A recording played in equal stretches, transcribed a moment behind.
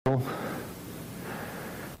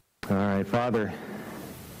right, Father,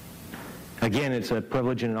 again, it's a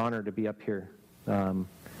privilege and an honor to be up here.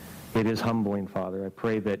 It is humbling, Father. I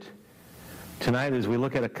pray that tonight as we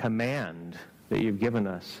look at a command that you've given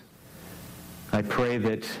us, I pray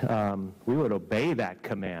that we would obey that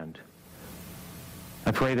command.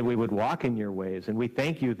 I pray that we would walk in your ways, and we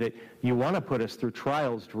thank you that you want to put us through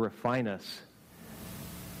trials to refine us.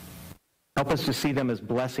 Help us to see them as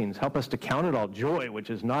blessings. Help us to count it all joy,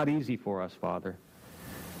 which is not easy for us, Father.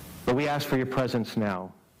 But we ask for your presence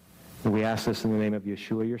now. And we ask this in the name of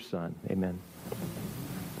Yeshua, your Son. Amen.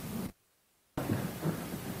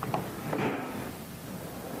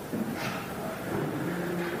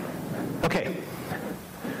 Okay.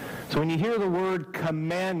 So when you hear the word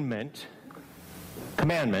commandment,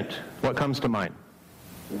 what comes to mind?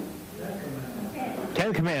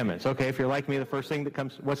 Ten Commandments. Okay, if you're like me, the first thing that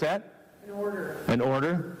comes, what's that? An order. An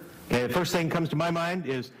order. Okay, the first thing that comes to my mind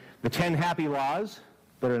is the 10 happy laws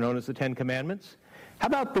that are known as the 10 Commandments. How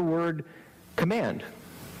about the word command?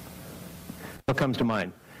 What comes to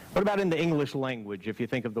mind? What about in the English language if you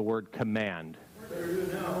think of the word command?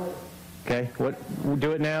 Okay, we'll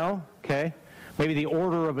do it now. Okay. Maybe the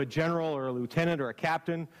order of a general or a lieutenant or a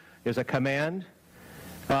captain is a command.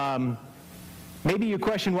 Maybe you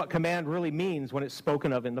question what command really means when it's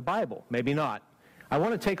spoken of in the Bible. Maybe not. I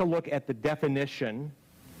want to take a look at the definition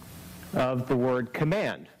of the word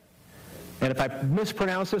command. And if I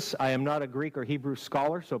mispronounce this, I am not a Greek or Hebrew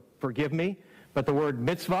scholar, so forgive me. But the word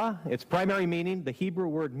mitzvah, its primary meaning, the Hebrew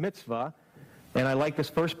word mitzvah, and I like this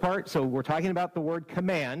first part, so we're talking about the word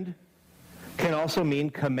command, can also mean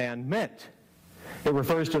commandment. It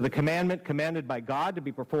refers to the commandment commanded by God to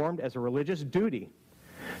be performed as a religious duty.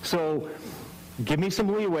 So, give me some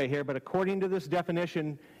leeway here, but according to this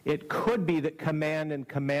definition, it could be that command and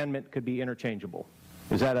commandment could be interchangeable.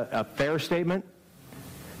 Is that a fair statement?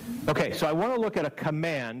 Okay, so I want to look at a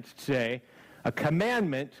command today, a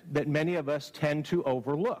commandment that many of us tend to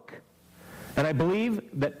overlook. And I believe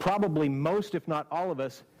that probably most, if not all of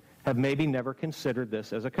us, have maybe never considered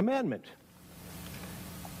this as a commandment.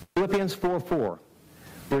 Philippians 4:4.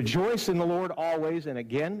 Rejoice in the Lord always, and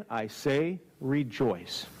again I say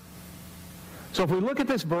rejoice. So if we look at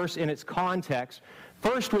this verse in its context,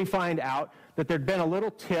 first we find out that there'd been a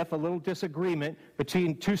little tiff, a little disagreement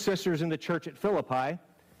between two sisters in the church at Philippi.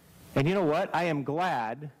 And you know what? I am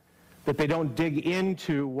glad that they don't dig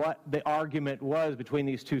into what the argument was between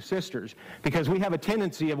these two sisters, because we have a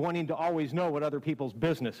tendency of wanting to always know what other people's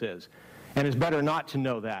business is, and it's better not to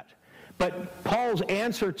know that. But Paul's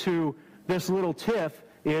answer to this little tiff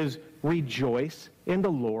is rejoice in the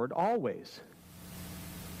Lord always.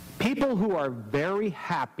 People who are very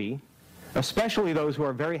happy, especially those who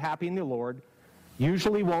are very happy in the Lord,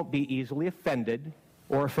 usually won't be easily offended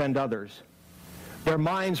or offend others. Their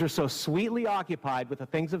minds are so sweetly occupied with the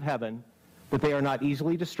things of heaven that they are not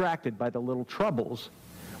easily distracted by the little troubles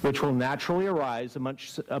which will naturally arise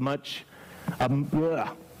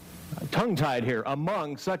tongue-tied here,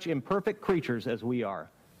 among such imperfect creatures as we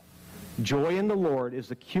are. Joy in the Lord is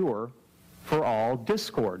the cure for all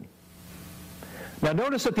discord. Now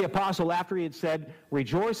notice that the apostle, after he had said,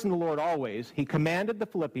 rejoice in the Lord always, he commanded the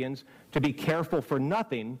Philippians to be careful for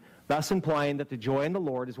nothing, thus implying that the joy in the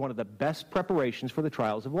Lord is one of the best preparations for the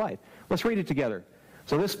trials of life. Let's read it together.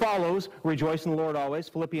 So this follows, rejoice in the Lord always,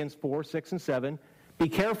 Philippians 4, 6, and 7. Be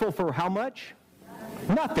careful for how much?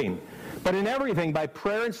 Nothing. But in everything, by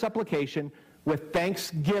prayer and supplication, with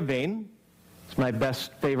thanksgiving, it's my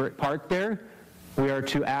best favorite part there, we are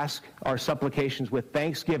to ask our supplications with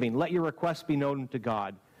thanksgiving. Let your requests be known to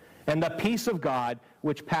God. And the peace of God,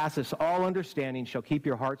 which passeth all understanding, shall keep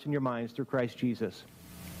your hearts and your minds through Christ Jesus.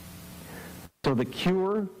 So the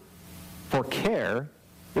cure for care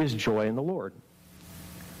is joy in the Lord.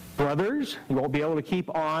 Brothers, you won't be able to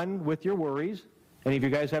keep on with your worries. Any of you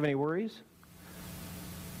guys have any worries?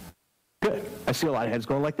 Good. I see a lot of heads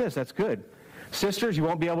going like this. That's good. Sisters, you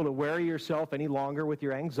won't be able to weary yourself any longer with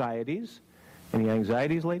your anxieties. Any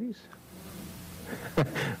anxieties, ladies?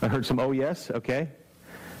 I heard some oh yes, okay.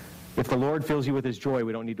 If the Lord fills you with his joy,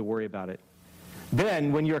 we don't need to worry about it.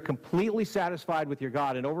 Then, when you're completely satisfied with your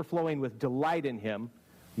God and overflowing with delight in him,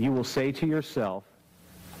 you will say to yourself,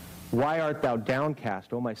 why art thou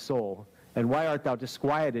downcast, O my soul? And why art thou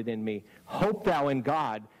disquieted in me? Hope thou in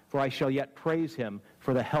God, for I shall yet praise him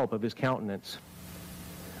for the help of his countenance.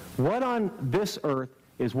 What on this earth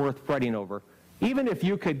is worth fretting over? Even if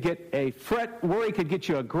you could get worry could get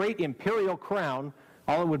you a great imperial crown,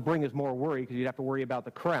 all it would bring is more worry because you'd have to worry about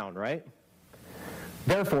the crown, right?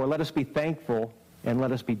 Therefore, let us be thankful and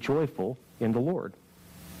let us be joyful in the Lord.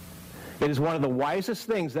 It is one of the wisest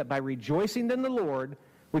things that by rejoicing in the Lord,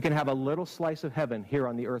 we can have a little slice of heaven here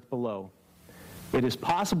on the earth below. It is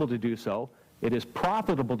possible to do so. It is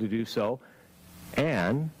profitable to do so.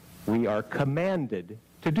 And we are commanded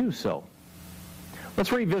to do so.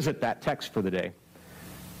 Let's revisit that text for the day.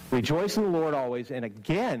 Rejoice in the Lord always, and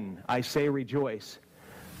again I say rejoice.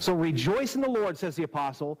 So rejoice in the Lord, says the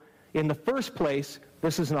apostle. In the first place,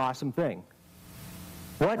 this is an awesome thing.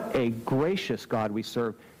 What a gracious God we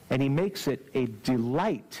serve. And he makes it a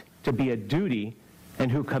delight to be a duty,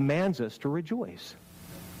 and who commands us to rejoice.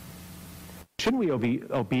 Shouldn't we be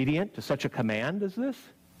obedient to such a command as this?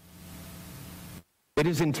 It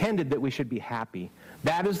is intended that we should be happy.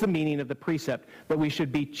 That is the meaning of the precept, that we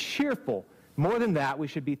should be cheerful. More than that, we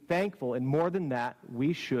should be thankful, and more than that,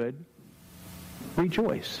 we should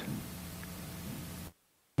rejoice.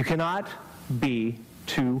 You cannot be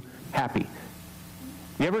too happy.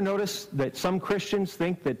 You ever notice that some Christians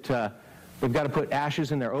think that they've got to put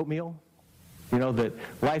ashes in their oatmeal? You know, that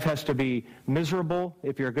life has to be miserable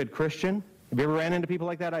if you're a good Christian? Have you ever ran into people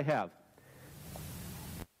like that? I have.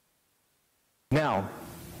 Now,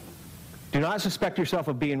 do not suspect yourself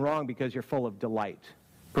of being wrong because you're full of delight.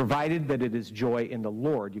 Provided that it is joy in the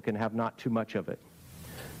Lord, you can have not too much of it.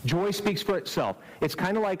 Joy speaks for itself. It's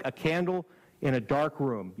kind of like a candle in a dark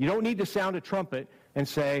room. You don't need to sound a trumpet and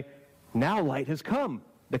say, now light has come.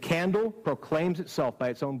 The candle proclaims itself by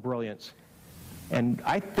its own brilliance. And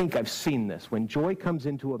I think I've seen this. When joy comes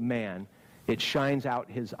into a man, it shines out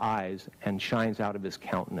his eyes and shines out of his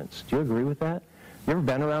countenance. Do you agree with that? You ever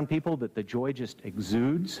been around people that the joy just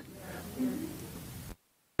exudes?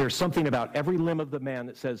 There's something about every limb of the man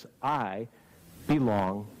that says, I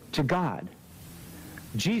belong to God.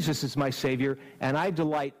 Jesus is my Savior, and I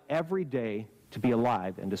delight every day to be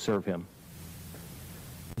alive and to serve him.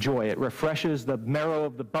 Joy, it refreshes the marrow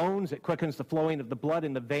of the bones. It quickens the flowing of the blood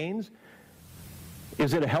in the veins.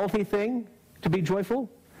 Is it a healthy thing to be joyful?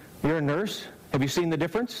 You're a nurse. Have you seen the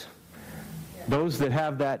difference? Those that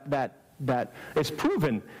have that it's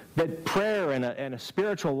proven that prayer and a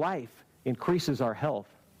spiritual life increases our health.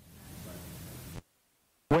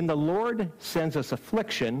 When the Lord sends us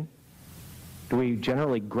affliction, do we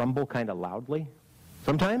generally grumble kind of loudly?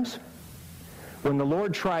 Sometimes. When the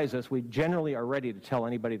Lord tries us, we generally are ready to tell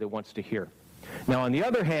anybody that wants to hear. Now, on the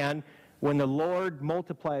other hand, when the Lord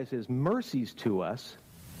multiplies his mercies to us,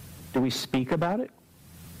 do we speak about it?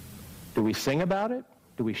 Do we sing about it?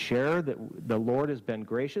 Do we share that the Lord has been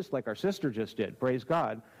gracious, like our sister just did? Praise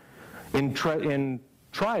God. In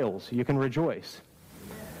trials, you can rejoice.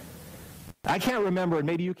 I can't remember, and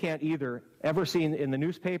maybe you can't either, ever seen in the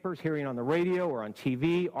newspapers, hearing on the radio or on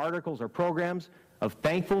TV, articles or programs of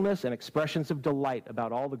thankfulness and expressions of delight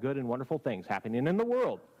about all the good and wonderful things happening in the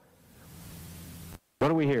world. What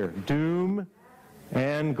do we hear? Doom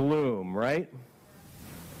and gloom, right?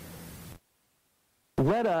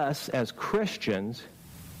 Let us, as Christians,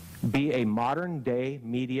 be a modern-day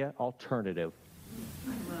media alternative.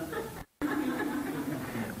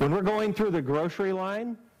 When we're going through the grocery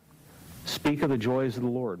line, speak of the joys of the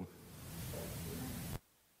Lord.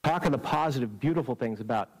 Talk of the positive, beautiful things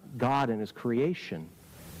about God and his creation.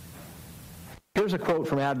 Here's a quote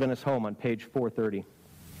from Adventist Home on page 430.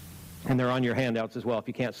 And they're on your handouts as well if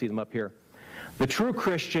you can't see them up here. The true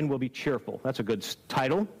Christian will be cheerful. That's a good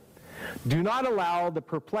title. Do not allow the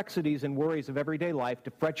perplexities and worries of everyday life to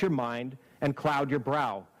fret your mind and cloud your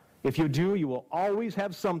brow. If you do, you will always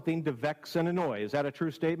have something to vex and annoy. Is that a true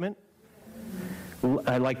statement?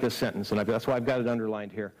 I like this sentence, and that's why I've got it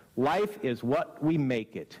underlined here. Life is what we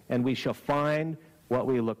make it, and we shall find what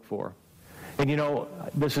we look for. And you know,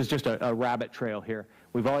 this is just a rabbit trail here.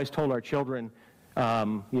 We've always told our children,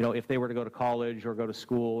 if they were to go to college or go to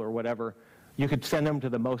school or whatever, you could send them to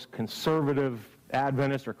the most conservative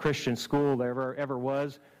Adventist or Christian school there ever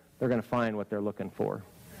was. They're going to find what they're looking for.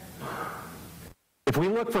 If we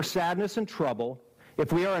look for sadness and trouble,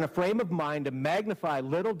 if we are in a frame of mind to magnify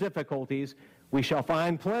little difficulties, we shall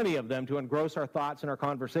find plenty of them to engross our thoughts and our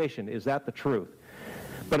conversation. Is that the truth?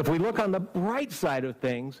 But if we look on the bright side of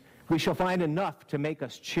things, we shall find enough to make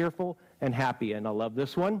us cheerful and happy. And I love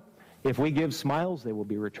this one. If we give smiles, they will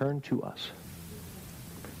be returned to us.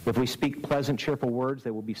 If we speak pleasant, cheerful words, they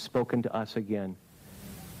will be spoken to us again.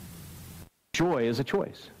 Joy is a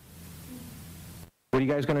choice. What are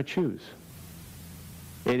you guys going to choose?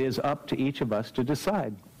 It is up to each of us to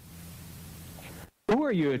decide. Who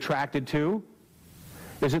are you attracted to?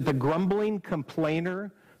 Is it the grumbling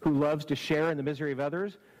complainer who loves to share in the misery of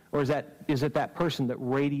others? Or is it that person that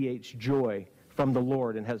radiates joy from the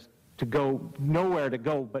Lord and has to go nowhere to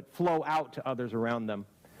go but flow out to others around them?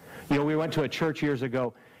 You know, we went to a church years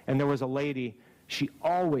ago, and there was a lady. She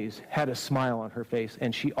always had a smile on her face,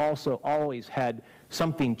 and she also always had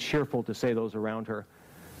something cheerful to say to those around her.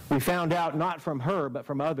 We found out, not from her, but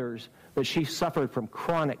from others, that she suffered from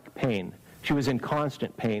chronic pain. She was in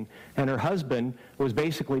constant pain, and her husband was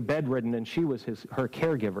basically bedridden, and she was her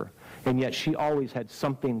caregiver. And yet she always had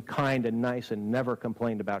something kind and nice and never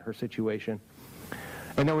complained about her situation.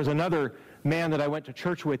 And there was another man that I went to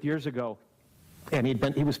church with years ago, and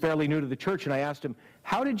he was fairly new to the church, and I asked him,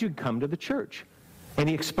 "How did you come to the church?" And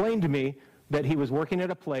he explained to me that he was working at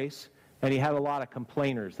a place, and he had a lot of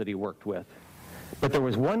complainers that he worked with. But there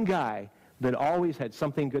was one guy that always had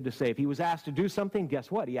something good to say. If he was asked to do something, guess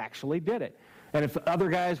what? He actually did it. And if other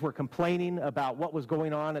guys were complaining about what was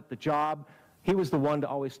going on at the job, he was the one to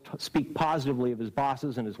always speak positively of his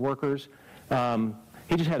bosses and his workers.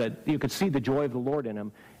 He just had you could see the joy of the Lord in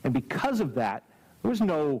him. And because of that, there was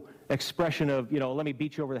no expression of, let me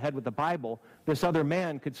beat you over the head with the Bible. This other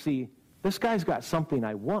man could see, this guy's got something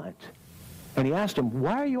I want. And he asked him,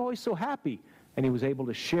 "Why are you always so happy?" And he was able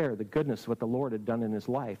to share the goodness of what the Lord had done in his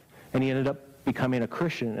life. And he ended up becoming a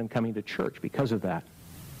Christian and coming to church because of that.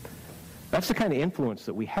 That's the kind of influence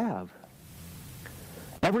that we have.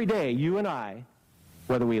 Every day, you and I,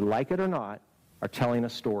 whether we like it or not, are telling a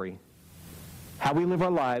story. How we live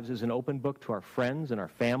our lives is an open book to our friends and our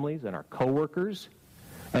families and our coworkers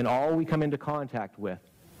and all we come into contact with.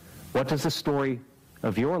 What does the story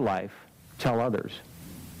of your life tell others?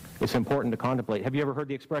 It's important to contemplate. Have you ever heard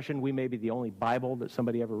the expression, "We may be the only Bible that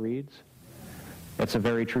somebody ever reads"? That's a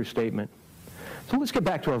very true statement. So let's get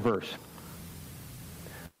back to our verse.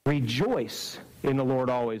 Rejoice in the Lord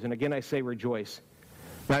always. And again, I say rejoice.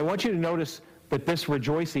 Now, I want you to notice that this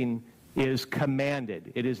rejoicing is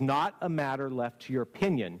commanded. It is not a matter left to your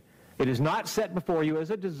opinion. It is not set before you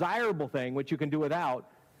as a desirable thing, which you can do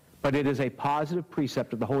without, but it is a positive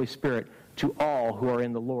precept of the Holy Spirit to all who are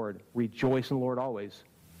in the Lord. Rejoice in the Lord always.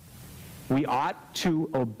 We ought to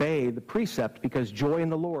obey the precept because joy in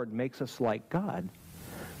the Lord makes us like God.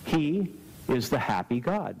 He is the happy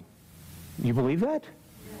God. You believe that?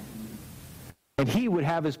 And he would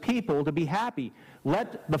have his people to be happy.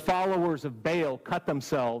 Let the followers of Baal cut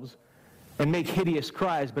themselves and make hideous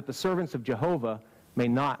cries, but the servants of Jehovah may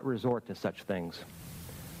not resort to such things.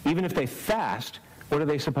 Even if they fast, what are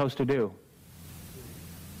they supposed to do?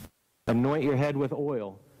 Anoint your head with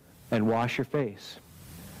oil and wash your face.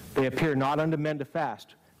 They appear not unto men to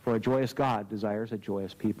fast, for a joyous God desires a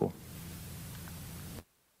joyous people.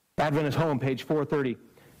 Adventist Home, page 430.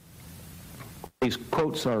 These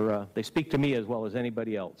quotes they speak to me as well as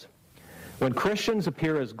anybody else. When Christians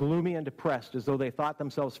appear as gloomy and depressed, as though they thought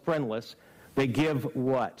themselves friendless, they give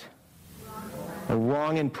what? A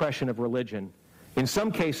wrong impression of religion. In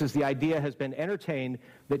some cases, the idea has been entertained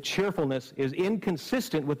that cheerfulness is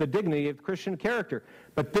inconsistent with the dignity of Christian character.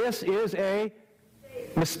 But this is a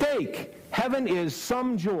mistake. Heaven is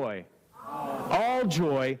some joy. All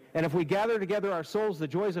joy. And if we gather together our souls, the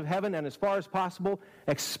joys of heaven, and as far as possible,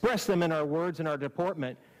 express them in our words and our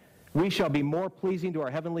deportment, we shall be more pleasing to our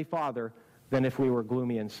Heavenly Father than if we were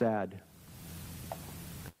gloomy and sad.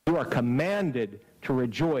 You are commanded to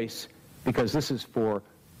rejoice because this is for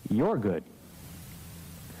your good.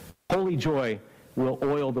 Holy joy will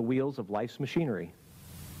oil the wheels of life's machinery.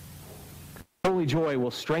 Holy joy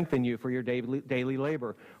will strengthen you for your daily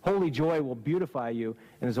labor. Holy joy will beautify you,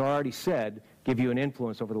 and as I already said, give you an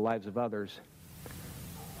influence over the lives of others.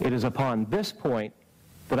 It is upon this point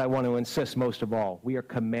that I want to insist most of all. We are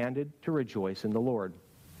commanded to rejoice in the Lord.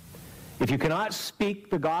 If you cannot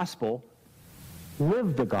speak the gospel,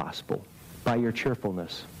 live the gospel by your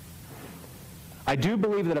cheerfulness. I do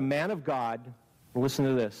believe that a man of God, listen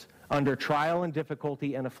to this, under trial and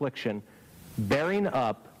difficulty and affliction, bearing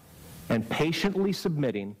up and patiently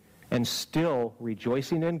submitting and still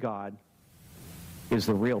rejoicing in God, is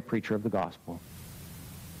the real preacher of the gospel.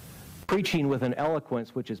 Preaching with an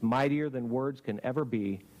eloquence which is mightier than words can ever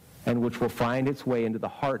be, and which will find its way into the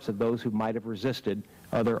hearts of those who might have resisted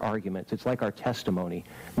other arguments. It's like our testimony.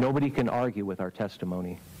 Nobody can argue with our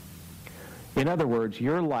testimony. In other words,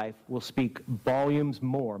 your life will speak volumes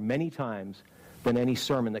more, many times, than any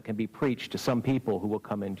sermon that can be preached to some people who will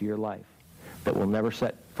come into your life that will never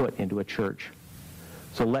set foot into a church.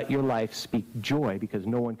 So let your life speak joy, because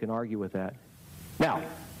no one can argue with that. Now,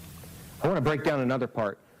 I want to break down another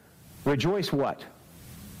part. Rejoice what?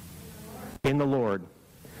 In the Lord.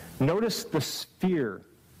 Notice the sphere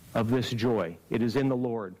of this joy. It is in the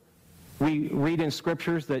Lord. We read in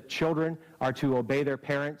scriptures that children are to obey their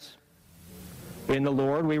parents in the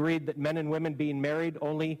Lord. We read that men and women being married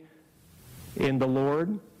only in the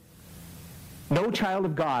Lord. No child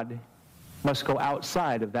of God must go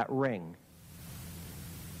outside of that ring.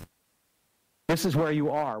 This is where you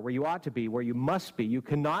are, where you ought to be, where you must be. You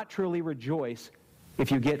cannot truly rejoice if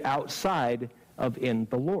you get outside of in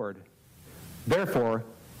the Lord. Therefore,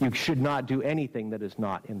 you should not do anything that is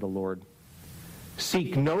not in the Lord.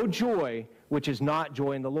 Seek no joy which is not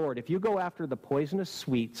joy in the Lord. If you go after the poisonous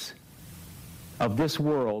sweets of this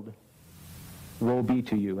world, woe be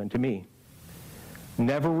to you and to me.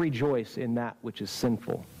 Never rejoice in that which is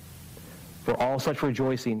sinful, for all such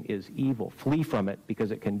rejoicing is evil. Flee from it, because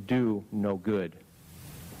it can do no good.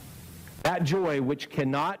 That joy which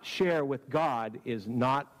cannot share with God is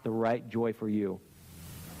not the right joy for you.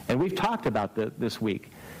 And we've talked about this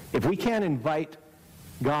week. If we can't invite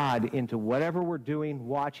God into whatever we're doing,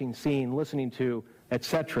 watching, seeing, listening to,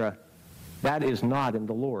 etc., that is not in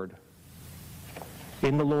the Lord.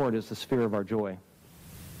 In the Lord is the sphere of our joy.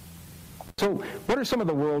 So, what are some of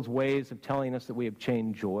the world's ways of telling us that we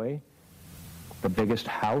obtain joy? The biggest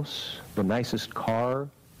house, the nicest car,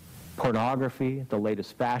 pornography, the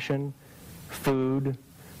latest fashion, food,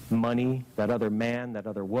 money, that other man, that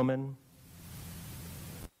other woman,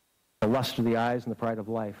 the lust of the eyes and the pride of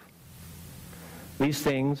life. These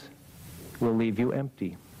things will leave you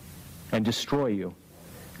empty and destroy you.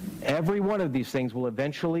 Every one of these things will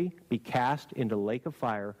eventually be cast into the lake of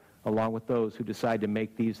fire, along with those who decide to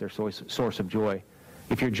make these their source of joy.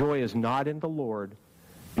 If your joy is not in the Lord,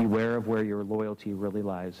 beware of where your loyalty really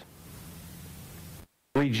lies.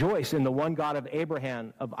 Rejoice in the one God of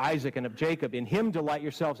Abraham, of Isaac, and of Jacob. In him delight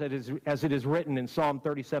yourselves, as it is written in Psalm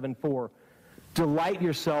 37:4. Delight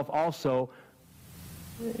yourself also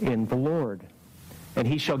in the Lord, and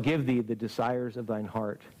he shall give thee the desires of thine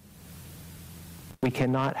heart. We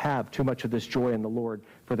cannot have too much of this joy in the Lord,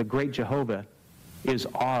 for the great Jehovah is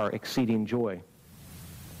our exceeding joy.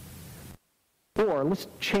 Or, let's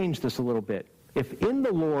change this a little bit. If in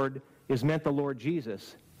the Lord is meant the Lord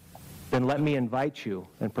Jesus, then let me invite you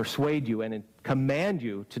and persuade you and command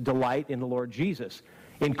you to delight in the Lord Jesus,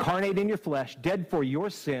 incarnate in your flesh, dead for your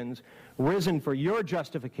sins, risen for your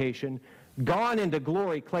justification, gone into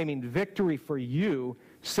glory, claiming victory for you,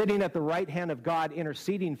 sitting at the right hand of God,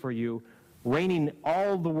 interceding for you, reigning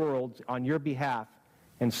all the world on your behalf,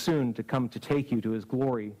 and soon to come to take you to his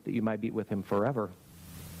glory, that you might be with him forever.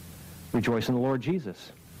 Rejoice in the Lord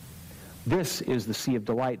Jesus. This is the sea of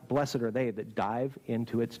delight. Blessed are they that dive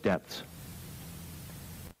into its depths.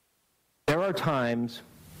 There are times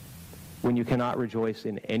when you cannot rejoice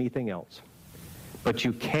in anything else, but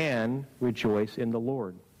you can rejoice in the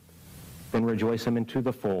Lord. Then rejoice him into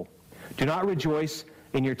the full. Do not rejoice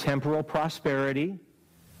in your temporal prosperity,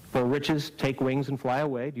 for riches take wings and fly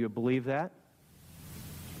away. Do you believe that?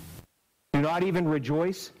 Do not even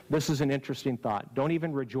rejoice. This is an interesting thought. Don't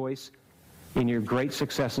even rejoice in your great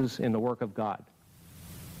successes in the work of God.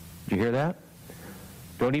 Do you hear that?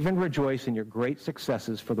 Don't even rejoice in your great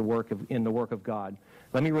successes in the work of God.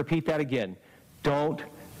 Let me repeat that again. Don't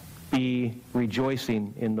be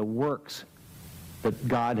rejoicing in the works that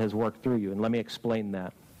God has worked through you. And let me explain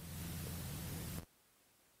that.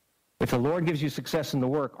 If the Lord gives you success in the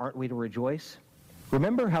work, aren't we to rejoice?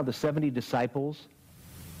 Remember how the 70 disciples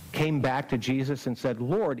came back to Jesus and said,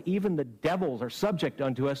 Lord, even the devils are subject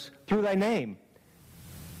unto us through thy name.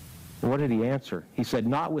 And what did he answer? He said,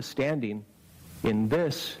 notwithstanding, in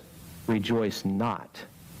this rejoice not,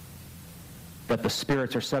 that the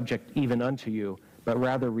spirits are subject even unto you, but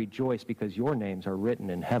rather rejoice because your names are written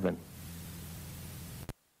in heaven.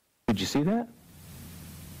 Did you see that?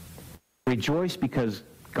 Rejoice because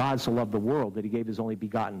God so loved the world that he gave his only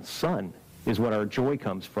begotten Son, is what our joy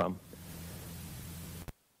comes from.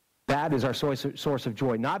 That is our source of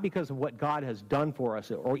joy, not because of what God has done for us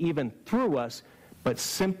or even through us, but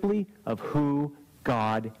simply of who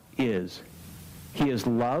God is. He is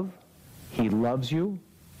love. He loves you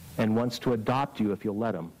and wants to adopt you if you'll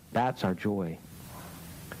let him. That's our joy.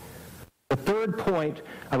 The third point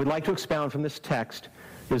I would like to expound from this text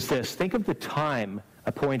is this. Think of the time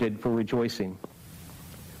appointed for rejoicing.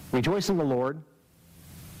 Rejoice in the Lord.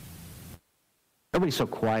 Everybody's so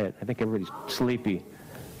quiet. I think everybody's sleepy.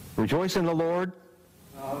 Rejoice in the Lord.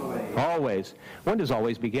 Always. Always. When does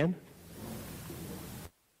always begin?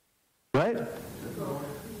 Right?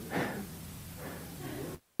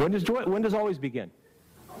 When does always begin?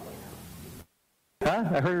 Huh?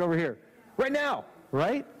 I heard it over here. Right now,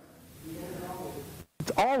 right?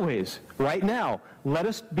 It's always right now. Let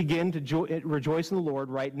us begin to rejoice in the Lord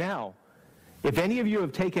right now. If any of you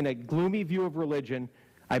have taken a gloomy view of religion,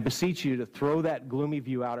 I beseech you to throw that gloomy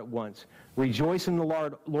view out at once. Rejoice in the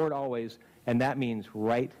Lord always, and that means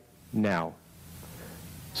right now.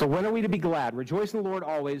 So when are we to be glad? Rejoice in the Lord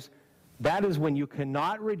always. That is when you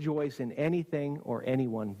cannot rejoice in anything or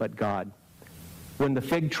anyone but God. When the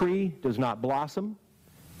fig tree does not blossom,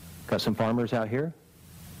 got some farmers out here,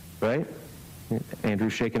 right?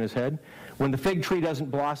 Andrew's shaking his head. When the fig tree doesn't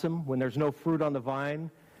blossom, when there's no fruit on the vine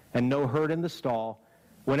and no herd in the stall,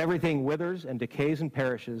 when everything withers and decays and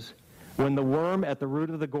perishes, when the worm at the root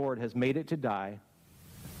of the gourd has made it to die,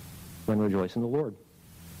 then rejoice in the Lord.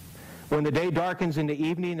 When the day darkens into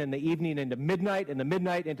evening, and the evening into midnight, and the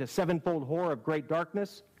midnight into sevenfold horror of great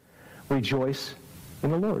darkness, rejoice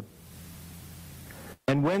in the Lord.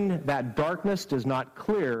 And when that darkness does not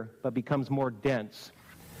clear, but becomes more dense,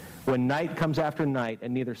 when night comes after night,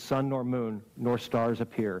 and neither sun nor moon nor stars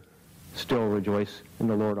appear, still rejoice in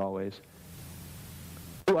the Lord always.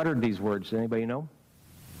 Who uttered these words? Does anybody know?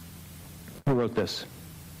 Who wrote this?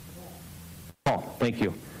 Paul, thank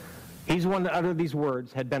you. He's the one that uttered these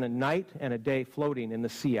words, had been a night and a day floating in the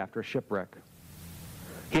sea after a shipwreck.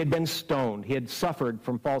 He had been stoned. He had suffered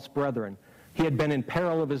from false brethren. He had been in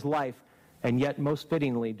peril of his life, and yet most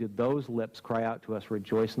fittingly do those lips cry out to us,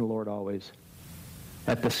 rejoice in the Lord always.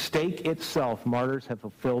 At the stake itself, martyrs have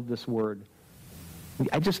fulfilled this word.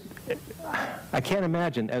 I can't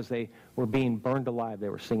imagine as they were being burned alive, they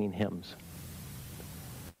were singing hymns.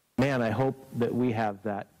 Man, I hope that we have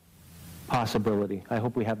that possibility. I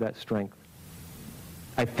hope we have that strength.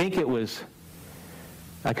 I think it was,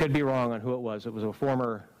 I could be wrong on who it was a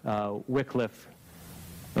former Wycliffe,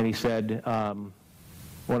 and he said,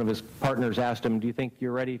 one of his partners asked him, do you think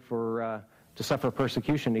you're ready to suffer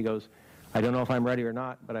persecution? He goes, I don't know if I'm ready or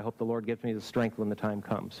not, but I hope the Lord gives me the strength when the time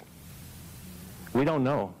comes. We don't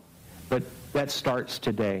know, but that starts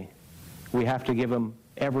today. We have to give him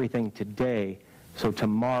everything today, so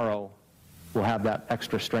tomorrow we'll have that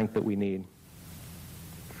extra strength that we need.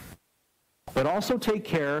 But also take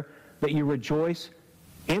care that you rejoice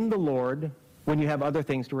in the Lord when you have other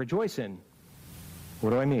things to rejoice in.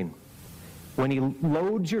 What do I mean? When he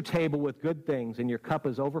loads your table with good things and your cup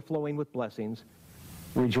is overflowing with blessings,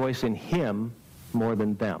 rejoice in him more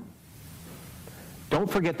than them. Don't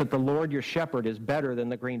forget that the Lord your shepherd is better than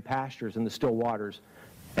the green pastures and the still waters.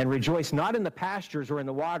 And rejoice not in the pastures or in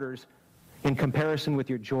the waters in comparison with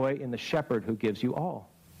your joy in the shepherd who gives you all.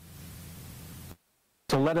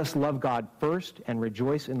 So let us love God first and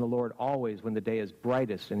rejoice in the Lord always when the day is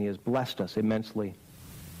brightest and he has blessed us immensely.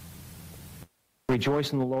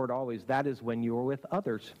 Rejoice in the Lord always. That is when you are with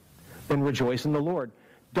others. Then rejoice in the Lord.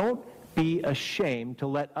 Don't be ashamed to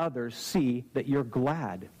let others see that you're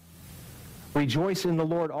glad. Rejoice in the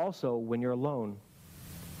Lord also when you're alone.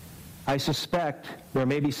 I suspect there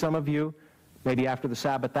may be some of you, maybe after the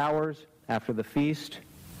Sabbath hours, after the feast,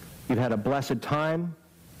 you've had a blessed time,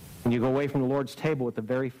 and you go away from the Lord's table with the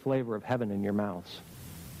very flavor of heaven in your mouths.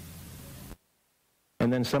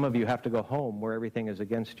 And then some of you have to go home where everything is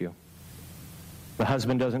against you. The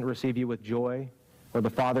husband doesn't receive you with joy, or the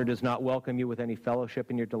father does not welcome you with any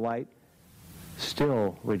fellowship in your delight.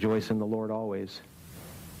 Still rejoice in the Lord always.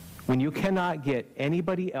 When you cannot get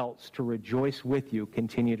anybody else to rejoice with you,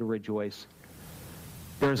 continue to rejoice.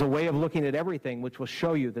 There's a way of looking at everything which will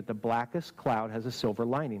show you that the blackest cloud has a silver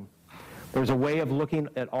lining. There's a way of looking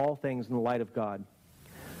at all things in the light of God.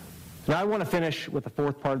 Now I want to finish with the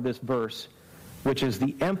fourth part of this verse, which is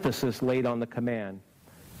the emphasis laid on the command.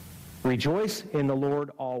 Rejoice in the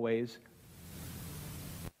Lord always.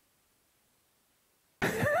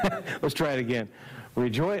 Let's try it again.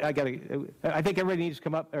 Rejoice. I think everybody needs to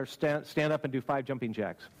come up or stand up and do 5 jumping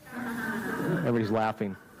jacks. Everybody's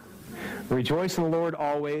laughing. Rejoice in the Lord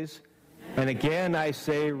always. And again I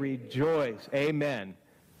say rejoice. Amen.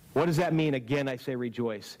 What does that mean, again I say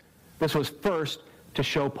rejoice? This was first to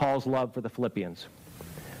show Paul's love for the Philippians.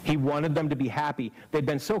 He wanted them to be happy. They'd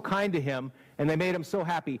been so kind to him, and they made him so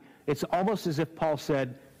happy. It's almost as if Paul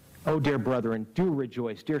said, oh, dear brethren, do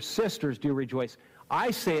rejoice. Dear sisters, do rejoice.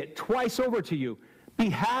 I say it twice over to you. Be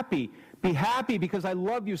happy. Be happy because I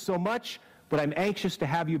love you so much, but I'm anxious to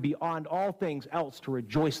have you beyond all things else to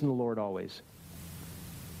rejoice in the Lord always.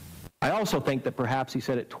 I also think that perhaps he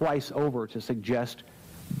said it twice over to suggest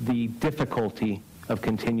the difficulty of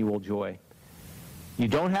continual joy. You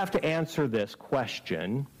don't have to answer this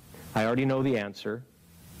question. I already know the answer.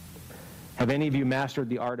 Have any of you mastered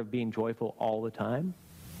the art of being joyful all the time?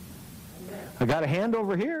 I got a hand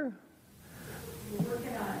over here.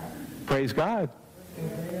 Praise God.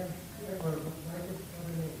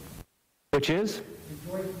 Which is?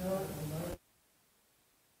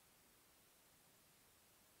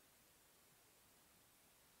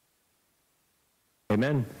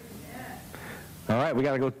 Amen. All right, we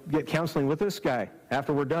got to go get counseling with this guy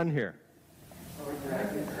after we're done here.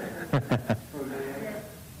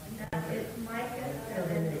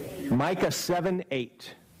 Micah 7:8.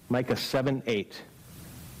 Micah 7:8.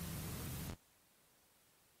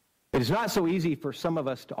 It is not so easy for some of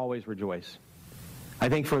us to always rejoice. I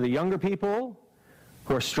think for the younger people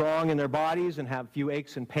who are strong in their bodies and have few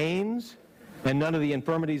aches and pains and none of the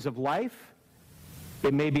infirmities of life,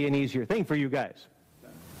 it may be an easier thing for you guys.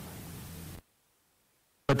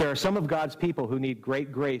 But there are some of God's people who need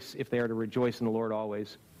great grace if they are to rejoice in the Lord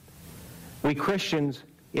always. We Christians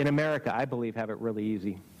in America, I believe, have it really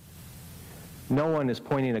easy. No one is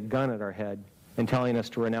pointing a gun at our head and telling us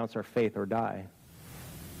to renounce our faith or die.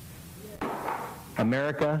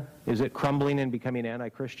 America, is it crumbling and becoming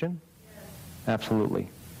anti-Christian? Yes. Absolutely.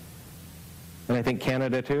 And I think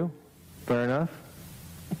Canada too. Fair enough.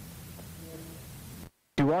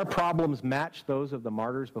 Do our problems match those of the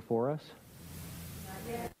martyrs before us?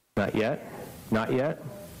 Not yet. Not yet.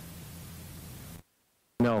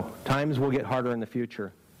 No. Times will get harder in the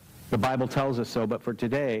future. The Bible tells us so, but for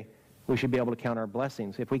today, we should be able to count our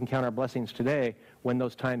blessings. If we can count our blessings today, when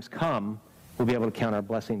those times come, we'll be able to count our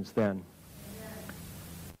blessings then.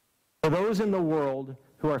 For those in the world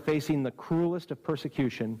who are facing the cruelest of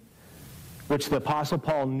persecution, which the Apostle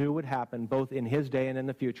Paul knew would happen both in his day and in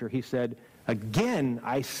the future, he said, again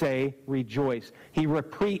I say rejoice. He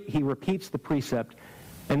repeats the precept,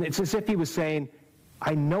 and it's as if he was saying,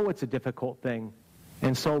 I know it's a difficult thing,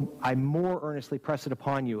 and so I more earnestly press it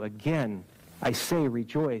upon you. Again, I say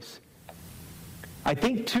rejoice. I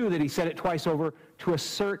think, too, that he said it twice over to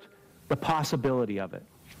assert the possibility of it.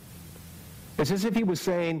 It's as if he was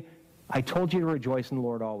saying, I told you to rejoice in the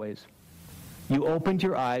Lord always. You opened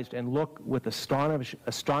your eyes and looked with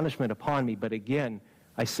astonishment upon me, but again,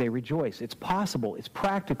 I say rejoice. It's possible. It's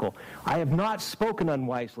practical. I have not spoken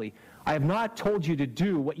unwisely. I have not told you to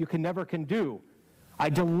do what you never can do. I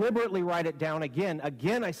deliberately write it down again.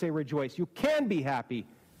 Again, I say rejoice. You can be happy.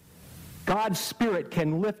 God's Spirit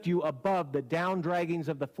can lift you above the down-draggings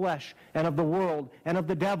of the flesh and of the world and of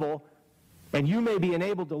the devil, and you may be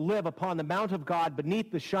enabled to live upon the mount of God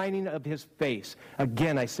beneath the shining of his face.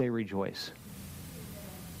 Again, I say rejoice.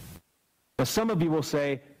 Now, some of you will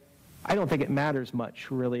say, I don't think it matters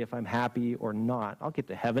much, really, if I'm happy or not. I'll get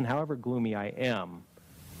to heaven however gloomy I am,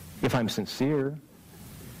 if I'm sincere.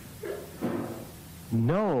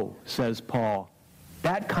 No, says Paul.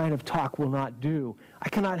 That kind of talk will not do. I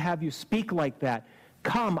cannot have you speak like that.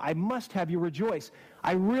 Come, I must have you rejoice.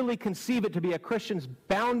 I really conceive it to be a Christian's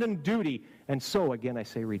bounden duty. And so, again, I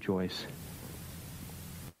say rejoice.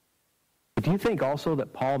 But do you think also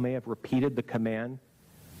that Paul may have repeated the command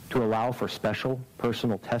to allow for special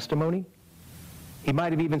personal testimony? He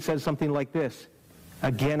might have even said something like this,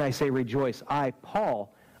 again, I say rejoice. I,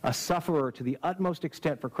 Paul, a sufferer to the utmost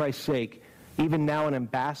extent for Christ's sake, even now an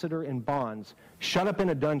ambassador in bonds, shut up in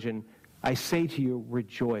a dungeon, I say to you,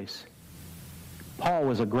 rejoice. Paul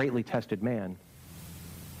was a greatly tested man,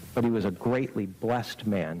 but he was a greatly blessed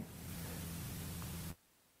man.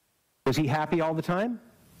 Was he happy all the time?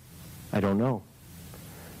 I don't know.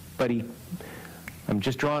 But I'm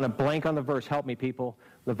just drawing a blank on the verse. Help me, people.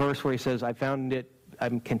 The verse where he says,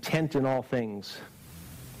 I'm content in all things.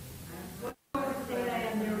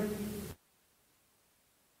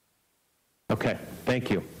 Okay,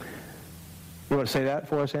 thank you. You want to say that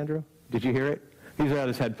for us, Andrew? Did you hear it? He's got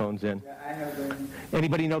his headphones in. Yeah, I have them.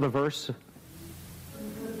 Anybody know the verse?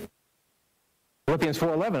 Philippians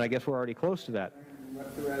 4:11. I guess we're already close to that.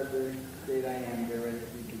 Whatsoever state I am, there is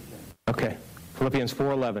to be content. Okay, Philippians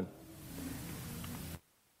 4:11.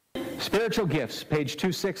 Spiritual gifts, page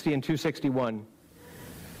 260 and 261.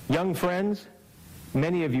 Young friends,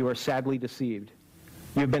 many of you are sadly deceived.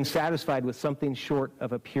 You have been satisfied with something short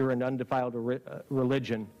of a pure and undefiled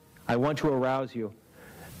religion. I want to arouse you.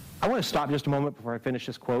 I want to stop just a moment before I finish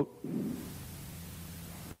this quote.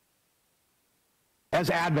 As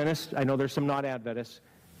Adventists, I know there's some not Adventists,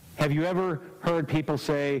 have you ever heard people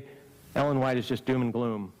say, Ellen White is just doom and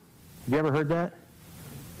gloom? Have you ever heard that?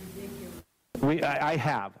 I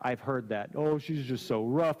have. I've heard that. Oh, she's just so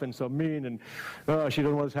rough and so mean, and she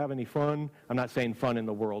doesn't want us to have any fun. I'm not saying fun in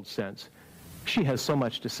the world sense. She has so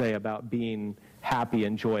much to say about being happy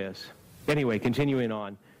and joyous. Anyway, continuing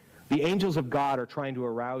on. The angels of God are trying to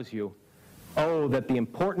arouse you. Oh, that the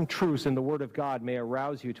important truths in the Word of God may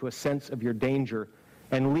arouse you to a sense of your danger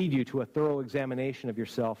and lead you to a thorough examination of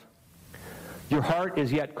yourself. Your heart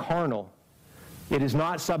is yet carnal. It is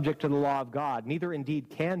not subject to the law of God, neither indeed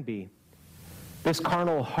can be. This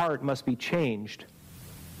carnal heart must be changed.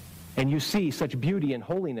 And you see such beauty and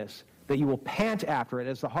holiness that you will pant after it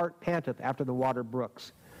as the hart panteth after the water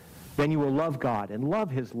brooks. Then you will love God and love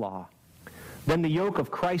his law. Then the yoke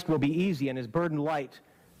of Christ will be easy and his burden light.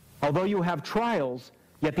 Although you have trials,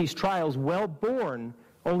 yet these trials well borne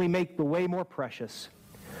only make the way more precious.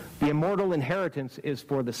 The immortal inheritance is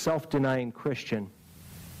for the self-denying Christian.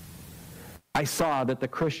 I saw that the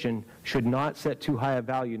Christian should not set too high a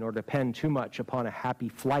value nor depend too much upon a happy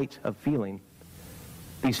flight of feeling.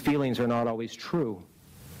 These feelings are not always true.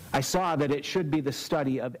 I saw that it should be the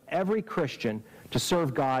study of every Christian to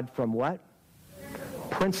serve God from what?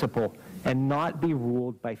 Principle, and not be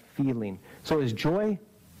ruled by feeling. So is joy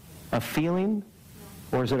a feeling,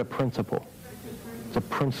 or is it a principle? It's a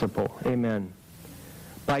principle. Amen.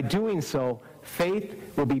 By doing so, faith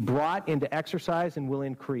will be brought into exercise and will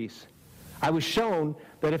increase. I was shown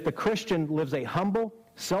that if the Christian lives a humble,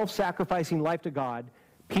 self-sacrificing life to God,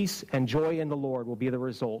 peace and joy in the Lord will be the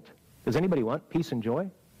result. Does anybody want peace and joy?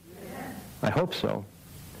 Yes. I hope so.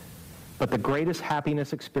 But the greatest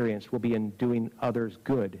happiness experience will be in doing others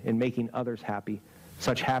good, in making others happy.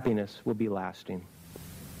 Such happiness will be lasting.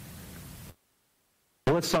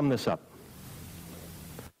 Well, let's sum this up.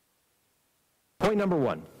 Point number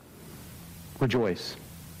 1, rejoice.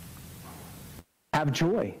 Have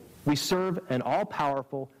joy. We serve an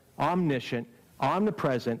all-powerful, omniscient,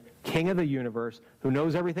 omnipresent King of the universe who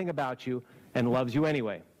knows everything about you and loves you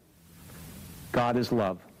anyway. God is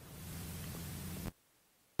love.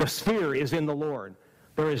 The sphere is in the Lord.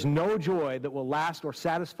 There is no joy that will last or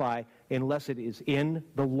satisfy unless it is in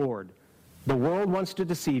the Lord. The world wants to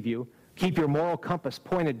deceive you. Keep your moral compass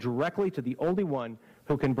pointed directly to the only one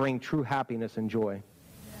who can bring true happiness and joy.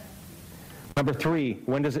 Number 3,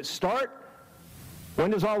 when does it start? When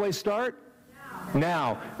does always start?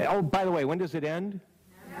 Now. Oh, by the way, when does it end?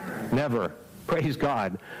 Never. Praise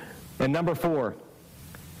God. And number 4,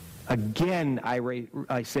 again,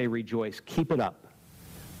 I say rejoice. Keep it up.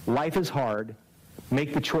 Life is hard.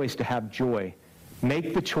 Make the choice to have joy.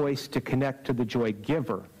 Make the choice to connect to the joy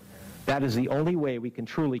giver. That is the only way we can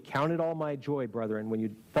truly count it all my joy, brethren, when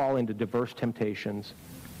you fall into diverse temptations.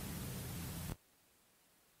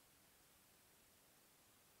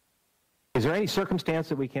 Is there any circumstance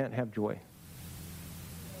that we can't have joy?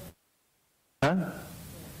 Huh?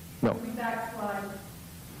 No. If we backslide.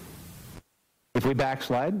 If we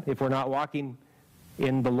backslide, if we're not walking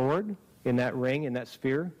in the Lord, in that ring, in that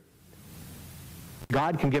sphere,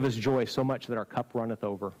 God can give us joy so much that our cup runneth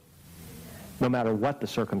over, no matter what the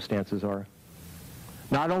circumstances are.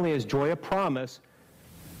 Not only is joy a promise,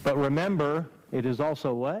 but remember, it is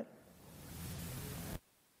also what?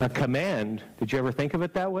 A command. Did you ever think of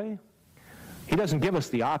it that way? He doesn't give us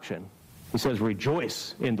the option. He says,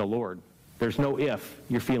 rejoice in the Lord. There's no if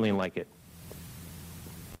you're feeling like it.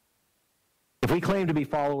 If we claim to be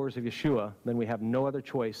followers of Yeshua, then we have no other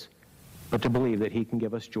choice but to believe that he can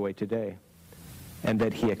give us joy today, and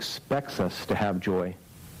that he expects us to have joy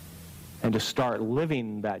and to start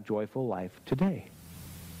living that joyful life today.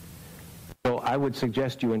 So I would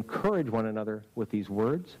suggest you encourage one another with these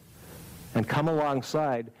words and come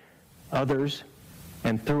alongside others,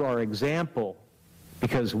 and through our example,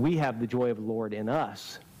 because we have the joy of the Lord in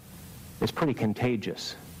us, it's pretty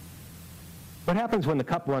contagious. What happens when the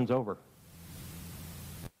cup runs over?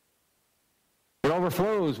 It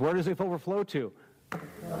overflows. Where does it overflow to?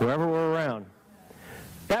 Wherever we're around.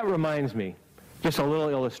 That reminds me, just a little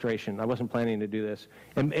illustration. I wasn't planning to do this.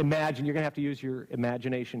 Imagine, you're going to have to use your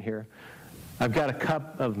imagination here. I've got a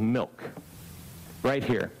cup of milk right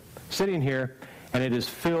here, sitting here, and it is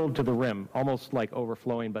filled to the rim, almost like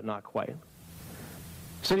overflowing, but not quite.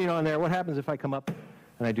 Sitting on there, what happens if I come up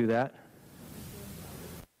and I do that?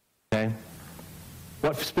 Okay.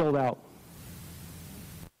 What spilled out?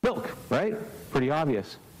 Milk, right? Pretty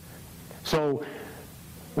obvious. So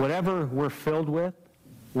whatever we're filled with,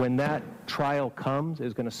 when that trial comes,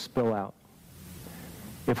 is going to spill out.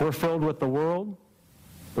 If we're filled with the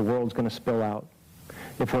world's going to spill out.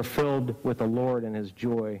 If we're filled with the Lord and his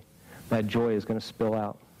joy, that joy is going to spill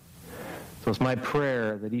out. So it's my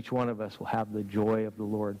prayer that each one of us will have the joy of the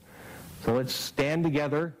Lord. So let's stand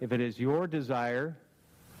together. If it is your desire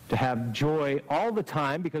to have joy all the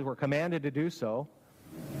time, because we're commanded to do so,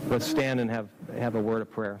 let's stand and have a word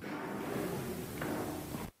of prayer.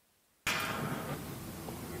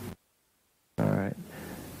 All right.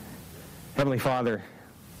 Heavenly Father,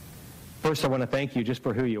 first I want to thank you just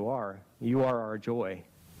for who you are. You are our joy.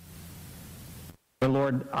 And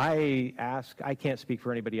Lord, I can't speak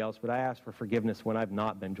for anybody else, but I ask for forgiveness when I've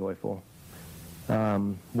not been joyful.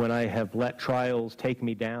 When I have let trials take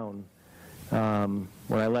me down.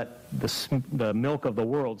 When I let the milk of the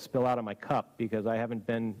world spill out of my cup because I haven't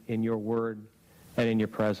been in your word and in your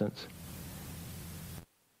presence.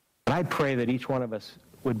 And I pray that each one of us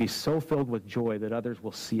would be so filled with joy that others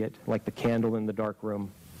will see it like the candle in the dark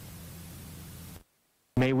room.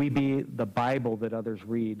 May we be the Bible that others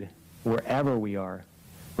read wherever we are,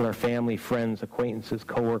 with our family, friends, acquaintances,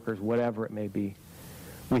 coworkers, whatever it may be.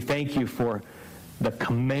 We thank you for The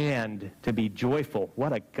command to be joyful.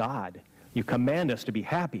 What a God. You command us to be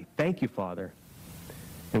happy. Thank you, Father.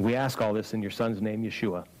 And we ask all this in your Son's name,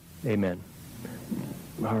 Yeshua. Amen.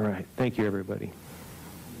 All right. Thank you, everybody.